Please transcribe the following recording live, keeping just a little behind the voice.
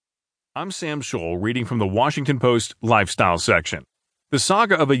I'm Sam Scholl, reading from the Washington Post Lifestyle section. The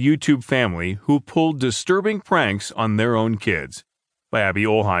saga of a YouTube family who pulled disturbing pranks on their own kids, by Abby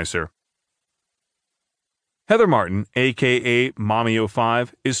Ohlheiser. Heather Martin, aka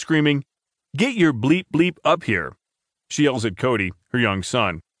Mommy05, is screaming, "Get your bleep bleep up here." She yells at Cody, her young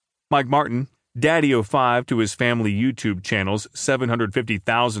son. Mike Martin, Daddy05 to his family YouTube channel's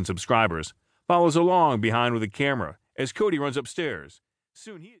 750,000 subscribers, follows along behind with a camera as Cody runs upstairs. Soon he